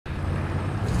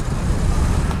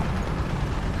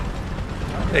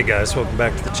Hey guys, welcome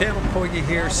back to the channel. Poigi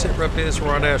here. Sitrep is.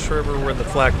 We're on Ash River. We're in the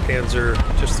Flakpanzer.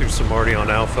 Just threw some Marty on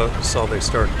Alpha. Saw they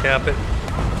started cap it.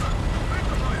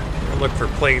 We'll look for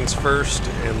planes first,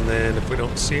 and then if we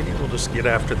don't see any, we'll just get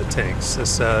after the tanks.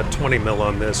 This 20 mil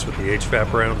on this with the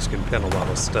HVAP rounds can pin a lot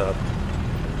of stuff.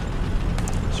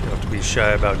 So you have to be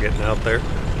shy about getting out there.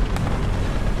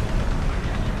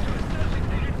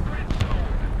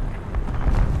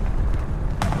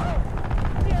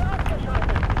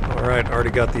 Alright, already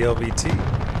got the LVT.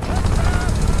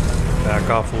 Back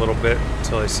off a little bit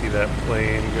until I see that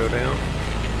plane go down.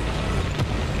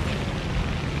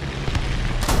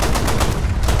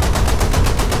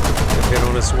 Get hit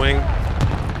on his wing.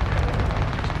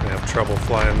 Gonna have trouble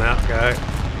flying that guy.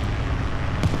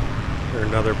 There's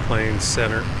another plane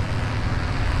center.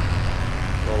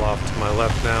 Roll off to my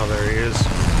left now, there he is.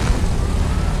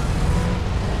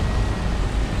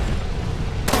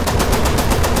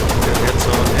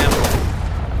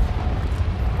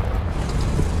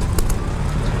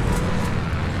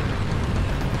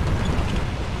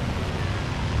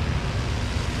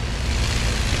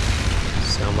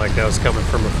 Sound like that was coming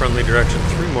from a friendly direction.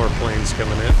 3 more planes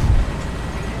coming in.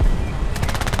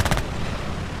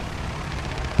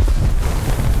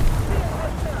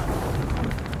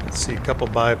 Let's see, a couple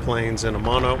biplanes and a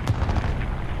mono.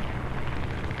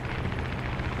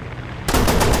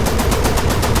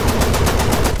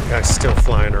 Guy's still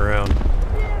flying around.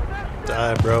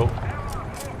 Die, bro.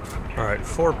 Alright,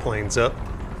 4 planes up.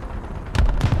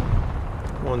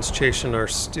 One's chasing our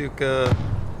Stuka.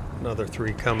 Another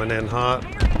 3 coming in hot.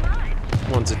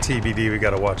 One's a TBD, we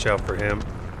gotta watch out for him.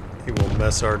 He will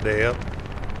mess our day up.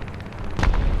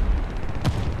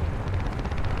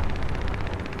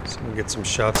 So we'll get some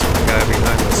shots on the guy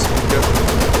behind the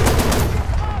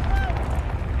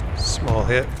Stuka. Small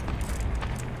hit.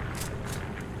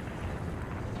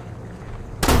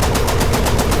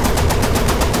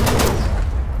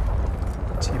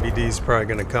 TBD's probably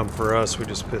gonna come for us, we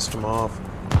just pissed him off.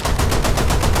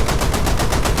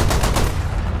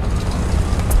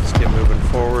 Moving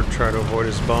forward, try to avoid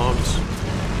his bombs.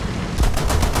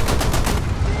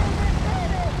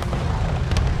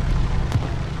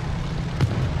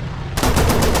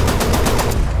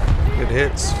 Good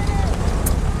hits.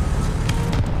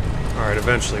 Alright,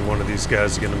 eventually one of these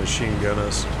guys is going to machine gun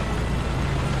us.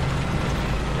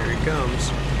 Here he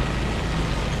comes.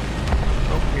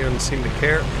 Oh, he doesn't seem to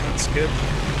care. That's good.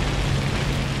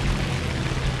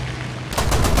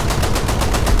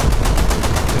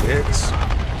 Good hits.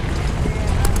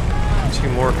 2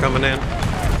 more coming in.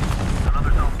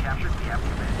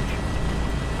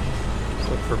 Let's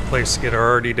look for a place to get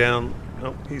our RD down.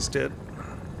 Nope, he's dead.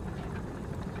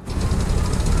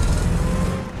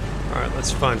 Alright,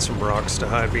 let's find some rocks to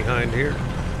hide behind here.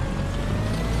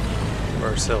 Give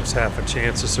ourselves half a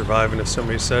chance of surviving if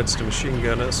somebody decides to machine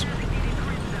gun us.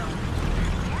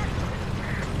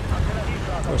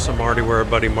 Throw some Marty where our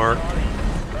buddy marked.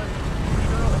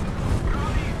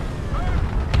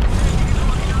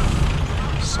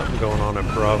 Something going on in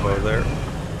Bravo there.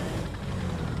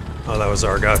 Oh, that was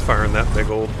our guy firing that big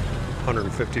old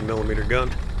 150mm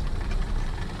gun.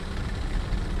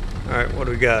 Alright, what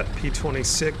do we got?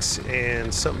 P-26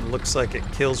 and something looks like it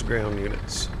kills ground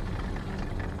units.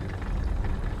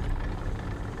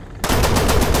 Take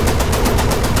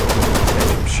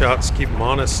some shots, keep them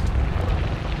honest.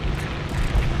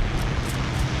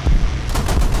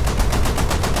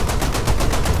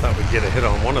 Thought we'd get a hit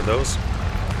on one of those.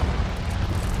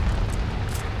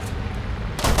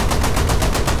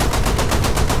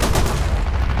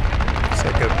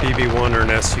 A BB-1 or an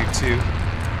SU-2.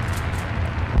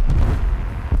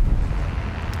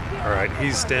 Alright,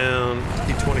 he's down.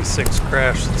 P-26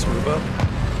 crashed. Let's move up.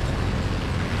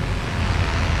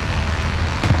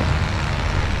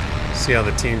 See how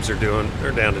the teams are doing.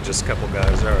 They're down to just a couple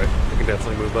guys. Alright, we can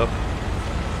definitely move up.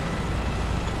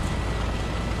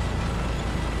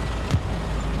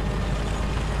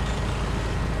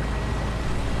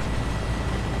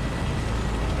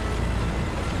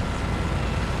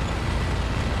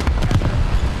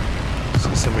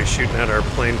 Somebody shooting at our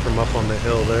plane from up on the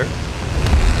hill there.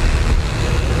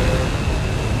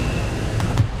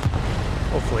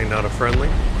 Hopefully not a friendly.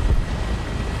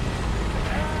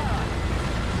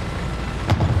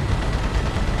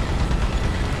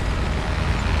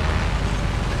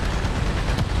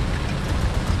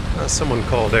 Someone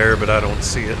called air, but I don't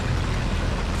see it.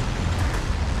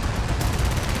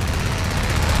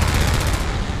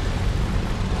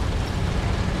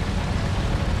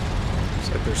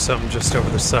 There's something just over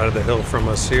the side of the hill from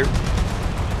us here.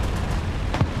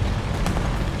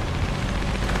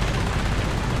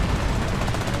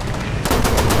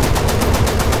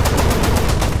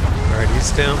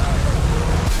 He's down.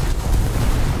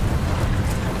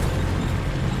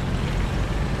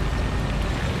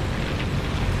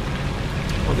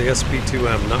 Well, the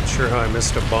SB-2M, not sure how I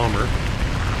missed a bomber,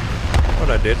 but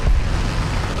I did.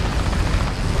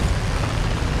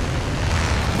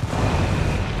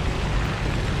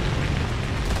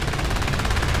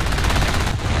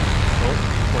 Oh,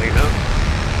 plane up.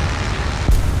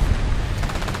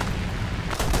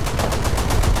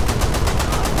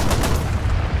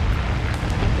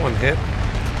 One hit.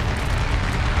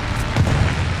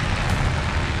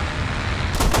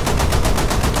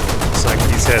 Looks like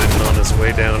he's headed on his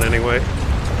way down anyway.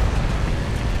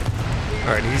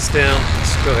 Alright, he's down.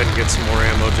 Let's go ahead and get some more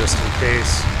ammo just in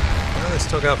case. Well, they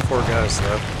still got 4 guys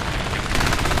left.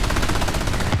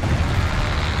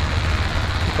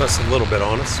 Keep us a little bit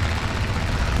honest.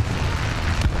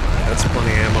 That's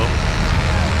plenty of ammo.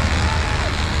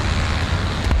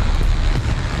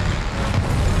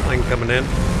 Plane coming in.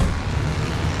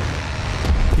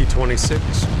 P-26.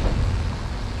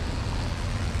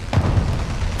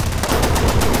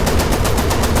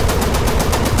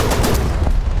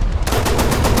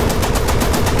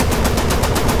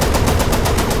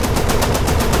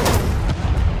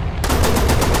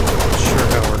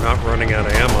 Running out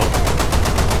of ammo.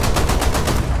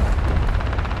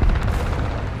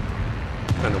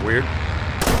 Kind of weird.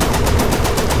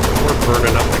 We're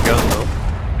burning up the gun though.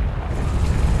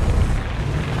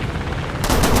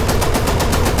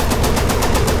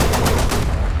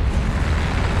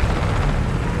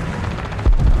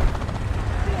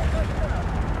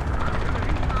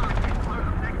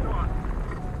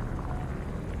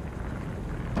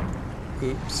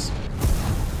 Oops.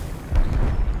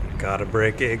 Gotta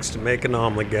break eggs to make an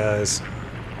omelet, guys.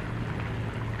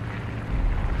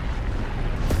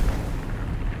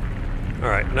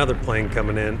 Alright, another plane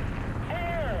coming in.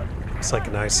 It's like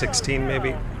an I-16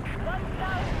 maybe.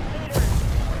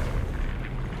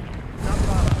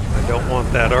 I don't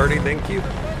want that, Artie, thank you.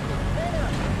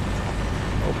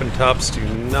 Open tops do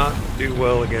not do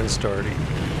well against Artie.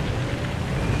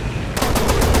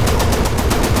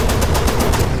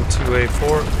 And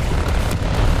 2A4.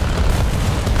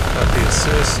 Got the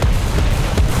assist.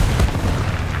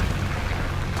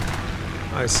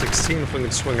 I-16 if we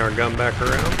can swing our gun back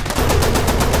around.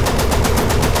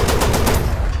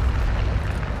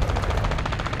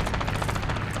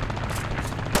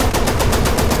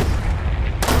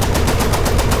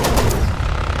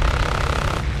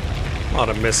 A lot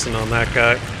of missing on that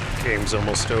guy. Game's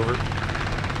almost over.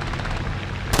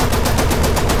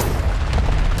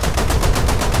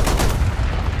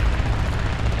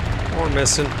 More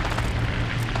missing.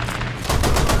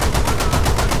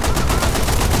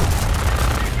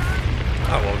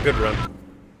 Oh, well, good run.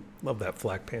 Love that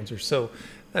Flakpanzer. So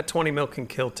that 20 mil can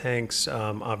kill tanks.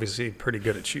 Obviously pretty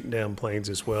good at shooting down planes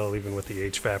as well, even with the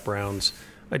HVAP rounds.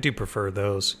 I do prefer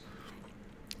those.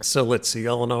 So let's see.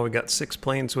 All in all, we got 6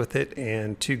 planes with it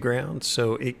and 2 grounds.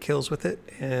 So 8 kills with it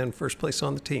and first place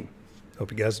on the team.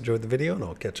 Hope you guys enjoyed the video, and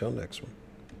I'll catch you on the next one.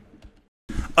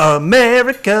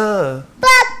 America!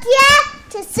 Fuck yeah!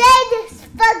 To say this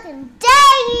fucking day,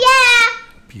 yeah!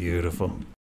 Beautiful.